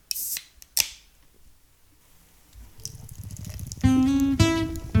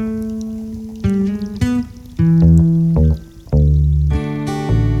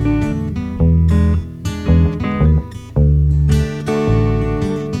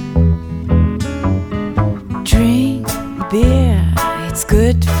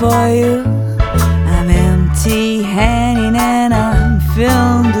for you. I'm empty-handed and I'm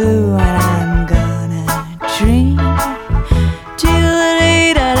feeling blue, and I'm gonna dream till the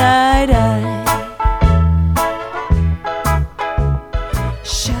day that I die.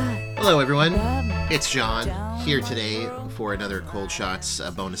 Hello everyone, it's John here today for another Cold Shots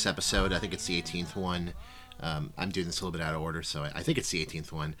bonus episode. I think it's the 18th one. I'm doing this a little bit out of order, so I think it's the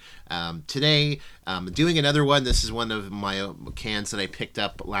 18th one. Today, doing another one. This is one of my cans that I picked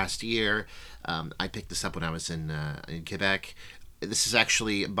up last year. I picked this up when I was in Quebec. This is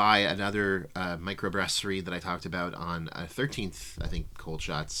actually by another microbrasserie that I talked about on 13th, I think, Cold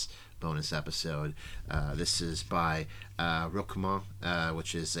Shots bonus episode. This is by Roquemont,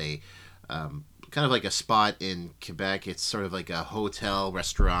 which is a kind of like a spot in Quebec. It's sort of like a hotel,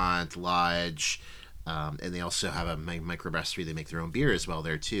 restaurant, lodge. And they also have a microbrasserie. They make their own beer as well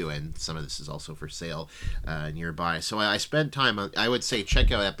there too, and some of this is also for sale nearby. So I spent time on, I would say,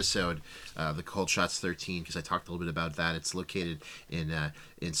 check out episode the Cold Shots 13, because I talked a little bit about that. It's located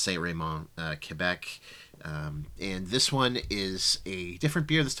in Saint-Raymond, Quebec, and this one is a different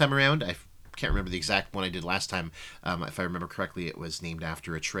beer this time around. I can't remember the exact one I did last time. If I remember correctly, it was named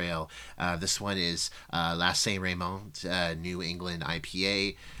after a trail. This one is La Saint-Raymond New England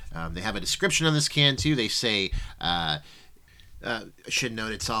IPA. They have a description on this can too. They say, I should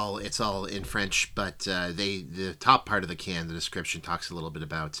note it's all in French, but the top part of the can, the description, talks a little bit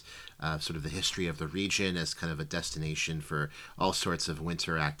about sort of the history of the region as kind of a destination for all sorts of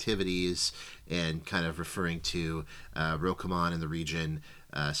winter activities, and kind of referring to Roquemont and the region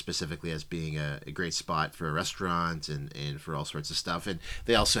specifically as being a great spot for a restaurant and for all sorts of stuff. And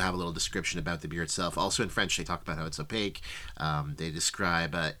they also have a little description about the beer itself. Also in French, they talk about how it's opaque. They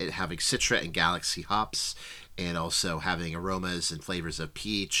describe it having Citra and Galaxy hops, and also having aromas and flavors of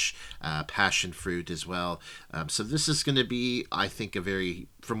peach, passion fruit as well. So this is going to be, I think,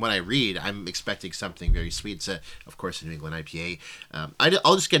 from what I read, I'm expecting something very sweet. It's, of course, a New England IPA.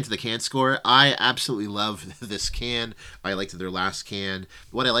 I'll just get into the can score. I absolutely love this can. I liked their last can.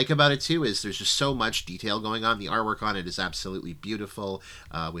 What I like about it, too, is there's just so much detail going on. The artwork on it is absolutely beautiful,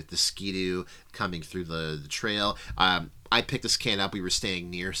 with the skidoo coming through the trail. I picked this can up. We were staying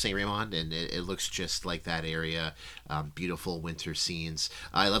near Saint-Raymond, and it looks just like that area. Beautiful winter scenes.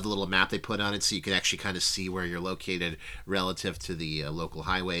 I love the little map they put on it, so you can actually kind of see where you're located relative to the local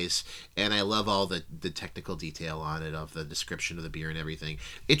highways. And I love all the technical detail on it, of the description of the beer and everything.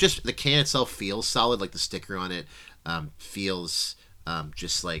 The can itself feels solid. Like the sticker on it feels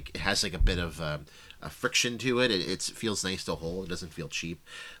just like it has like a bit of a friction to it. It feels nice to hold. It doesn't feel cheap.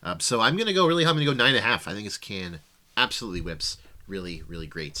 So I'm gonna go 9.5. I think this can absolutely whips. Really, really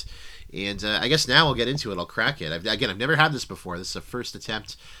great. And I guess now I'll get into it. I'll crack it. I've never had this before. This is a first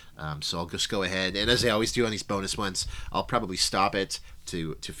attempt. So I'll just go ahead. And as I always do on these bonus ones, I'll probably stop it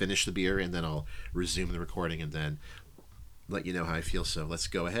to finish the beer, and then I'll resume the recording and then let you know how I feel. So let's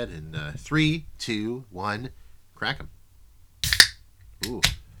go ahead and 3, 2, 1, crack them. Ooh,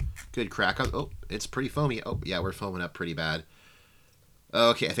 good crack. Oh, it's pretty foamy. Oh, yeah, we're foaming up pretty bad.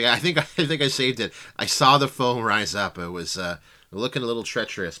 Okay, I think I saved it. I saw the foam rise up. It was looking a little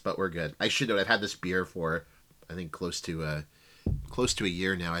treacherous, but we're good. I should note I've had this beer for, I think, close to a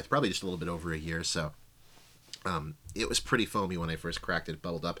year now. It's probably just a little bit over a year. So it was pretty foamy when I first cracked it. It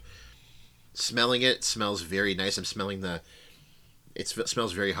bubbled up. Smelling it smells very nice. I'm smelling it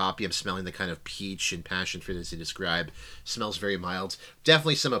smells very hoppy. I'm smelling the kind of peach and passion fruit as you described. Smells very mild.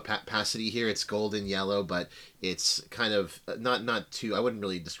 Definitely some opacity here. It's golden yellow, but it's kind of not too. I wouldn't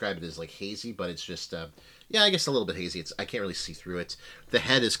really describe it as like hazy, but it's just I guess a little bit hazy. I can't really see through it. The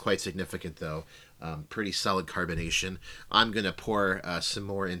head is quite significant though. Pretty solid carbonation. I'm gonna pour some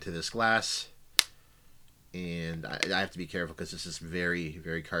more into this glass. And I have to be careful because this is very,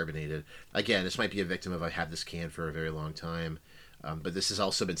 very carbonated. Again, this might be a victim of I've had this can for a very long time. But this has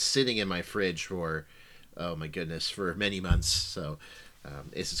also been sitting in my fridge for, oh my goodness, for many months. So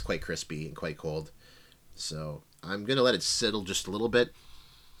this is quite crispy and quite cold. So I'm going to let it settle just a little bit.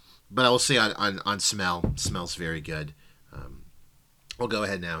 But I will say on smell, smells very good. I'll go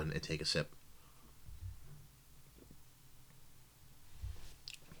ahead now and take a sip.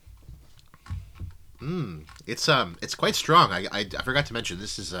 It's quite strong. I forgot to mention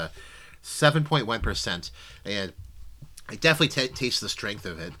this is a 7.1%, and I definitely taste the strength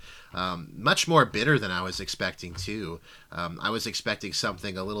of it. Much more bitter than I was expecting too. I was expecting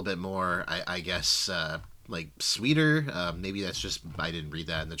something a little bit more, I guess, like sweeter. Maybe that's just I didn't read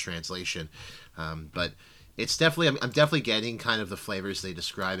that in the translation, but it's definitely I'm definitely getting kind of the flavors they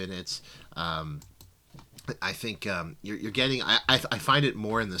describe in it. I think you're getting. I find it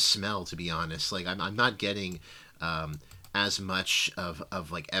more in the smell, to be honest. Like I'm not getting as much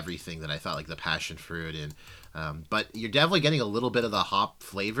of like everything that I thought, like the passion fruit and but you're definitely getting a little bit of the hop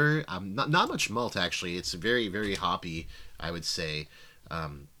flavor. Not much malt actually. It's very, very hoppy, I would say.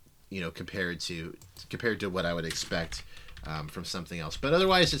 Compared to what I would expect from something else. But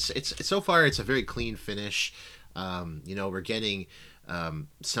otherwise, it's so far it's a very clean finish. We're getting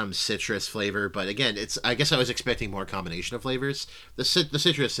some citrus flavor, but again, I guess I was expecting more combination of flavors. The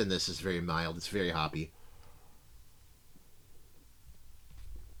citrus in this is very mild. It's very hoppy.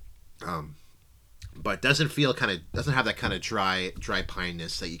 But doesn't have that kind of dry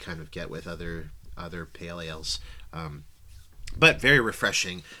pineness that you kind of get with other pale ales. But very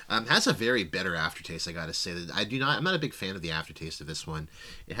refreshing. Has a very bitter aftertaste, I gotta say. I'm not a big fan of the aftertaste of this one.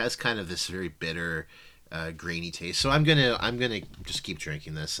 It has kind of this very bitter, grainy taste. So I'm gonna just keep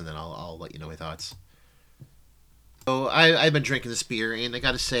drinking this, and then I'll let you know my thoughts. So I've been drinking this beer, and I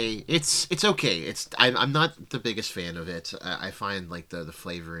gotta say it's okay. I'm not the biggest fan of it. I find like the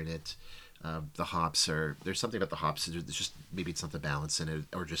flavor in it. The hops there's something about the hops. There's just maybe it's not the balance in it,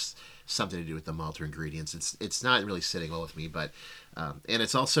 or just something to do with the malt or ingredients. It's not really sitting well with me, but and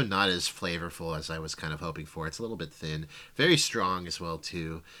it's also not as flavorful as I was kind of hoping for. It's a little bit thin, very strong as well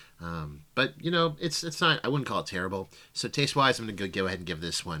too. But it's not. I wouldn't call it terrible. So taste wise, I'm gonna go ahead and give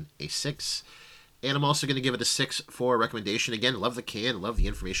this one a 6. And I'm also going to give it a 6 for recommendation. Again, love the can, love the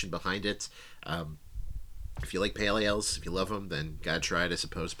information behind it. If you like pale ales, if you love them, then gotta try it, I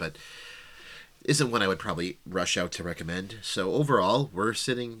suppose. But isn't one I would probably rush out to recommend. So overall, we're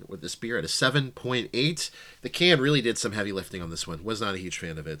sitting with this beer at a 7.8. The can really did some heavy lifting on this one. Was not a huge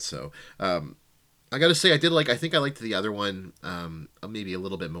fan of it. So I gotta say, I think I liked the other one maybe a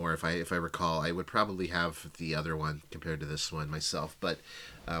little bit more. If I recall, I would probably have the other one compared to this one myself. But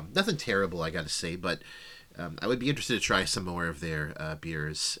nothing terrible, I gotta say. But I would be interested to try some more of their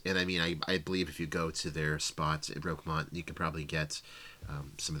beers. And I mean, I believe if you go to their spot at Roquemont, you can probably get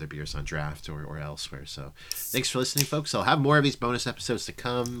some of their beers on draft or elsewhere. So thanks for listening, folks. I'll have more of these bonus episodes to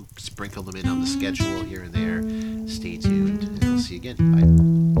come. Sprinkle them in on the schedule here and there. Stay tuned, and I'll see you again. Bye.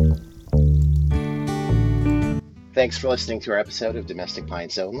 Thanks for listening to our episode of Domestic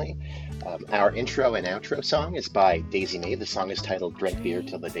Pints Only. Our intro and outro song is by Daisy May. The song is titled Drink Beer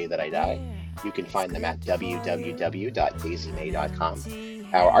Till the Day That I Die. You can find them at www.daisymay.com.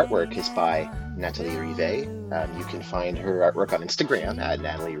 Our artwork is by Natalie Rivet. You can find her artwork on Instagram at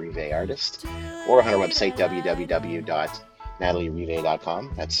Natalie Rivet Artist, or on our website,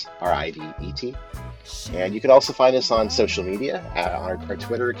 www.natalierivet.com. That's RIVET. And you can also find us on social media. Our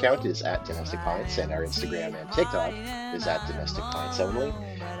Twitter account is at Domestic Pints, and our Instagram and TikTok is at Domestic Pints Only.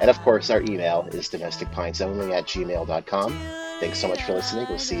 And of course, our email is domesticpintsonly@gmail.com. Thanks so much for listening.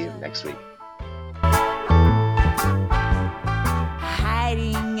 We'll see you next week.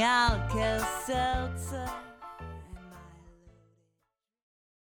 Hiding Alka-Seltzer.